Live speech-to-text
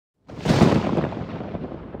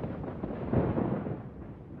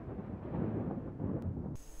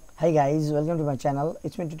Hi guys, welcome to my channel.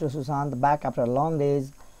 It's me Tutor Sushant, back after long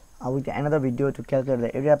days with another video to calculate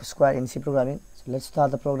the area of square in C programming. So let's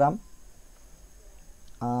start the program.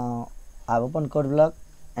 I've opened code block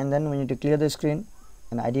and then we need to clear the screen,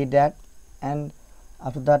 and I did that. And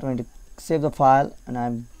after that we need to save the file, and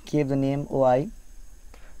I gave the name OI.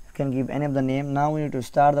 You can give any of the name. Now we need to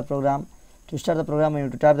start the program. To start the program we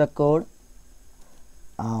need to type the code.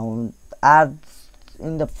 Add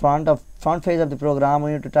in the front page of the program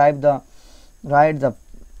we need to write the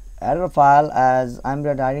error file, as I'm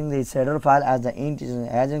writing this error file as the int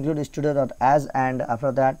as include studio.as, and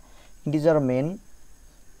after that integer main.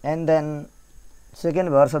 And then second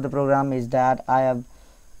verse of the program is that I have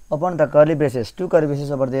opened the curly braces, two curly braces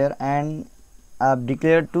over there, and I have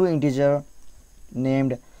declared two integer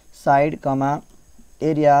named side comma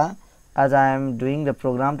area, as I am doing the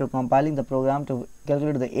program to compiling the program to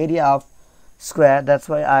calculate the area of square. That's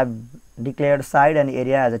why I've declared side and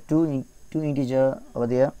area as a two integer over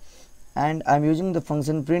there. And I'm using the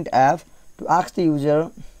function printf to ask the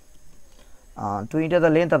user to enter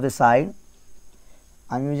the length of the side.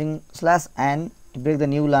 I'm using /n to break the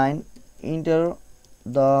new line, enter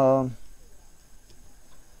the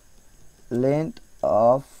length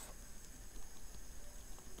of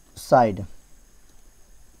side,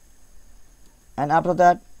 and after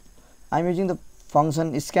that I'm using the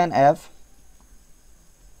function scanf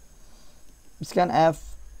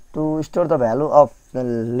to store the value of the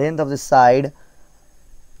length of the side,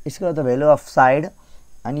 store the value of side,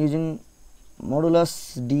 and using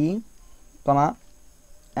modulus d comma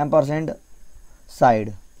ampersand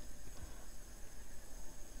side.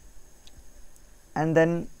 And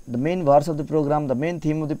then the main verse of the program, the main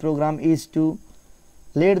theme of the program is to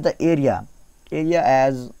let the area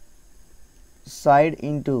as side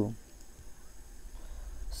into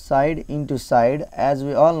side, as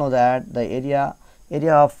we all know that the area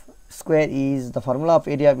of square is, the formula of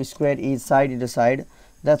area of square is side into side.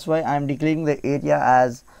 That's why I am declaring the area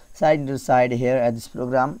as side into side here at this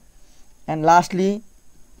program. And lastly,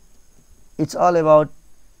 it's all about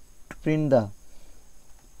to print the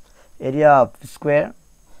area of square.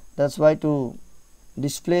 That's why to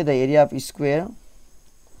display the area of square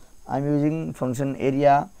I'm using function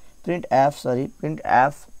area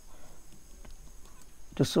printf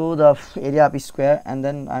to show the area of square, and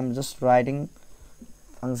then I'm just writing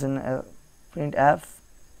function printf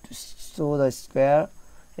to show the square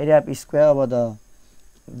area of square over the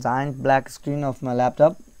giant black screen of my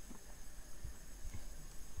laptop.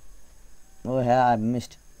 Over here I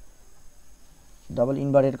missed double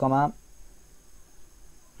inverted comma,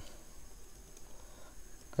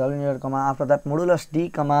 after that modulus d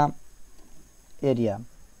comma area.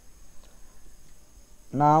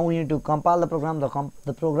 Now we need to compile the program.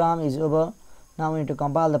 The program is over. Now we need to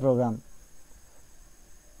compile the program.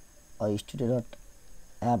 I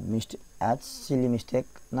have missed a silly mistake.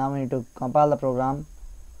 Now we need to compile the program,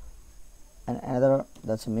 and another,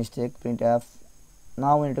 that's a mistake, printf.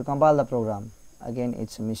 Now we need to compile the program. Again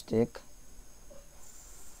it's a mistake.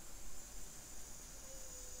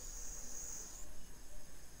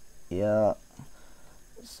 Yeah,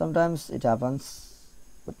 sometimes it happens,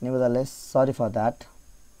 but nevertheless sorry for that.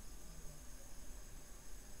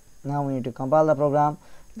 Now we need to compile the program.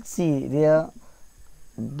 Let's see, there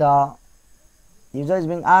the user is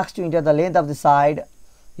being asked to enter the length of the side.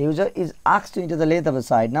 The user is asked to enter the length of the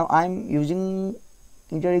side. Now I'm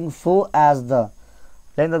entering 4 as the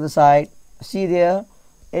length of the side. See there,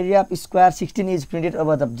 area of square 16 is printed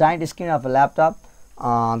over the giant screen of a laptop.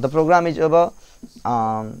 The program is over.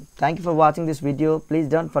 Thank you for watching this video. Please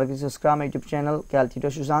don't forget to subscribe my YouTube channel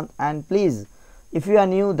Tutor Sushant, and please, if you are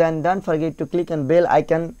new, then don't forget to click on bell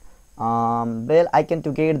icon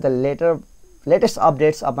to get the latest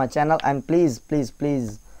updates of my channel. And please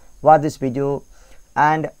watch this video,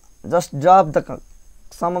 and just drop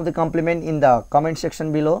some of the compliment in the comment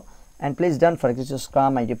section below. And please don't forget to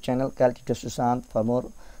subscribe my YouTube channel Tutor Sushant for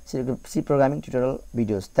more C programming tutorial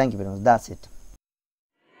videos. Thank you very much. That's it.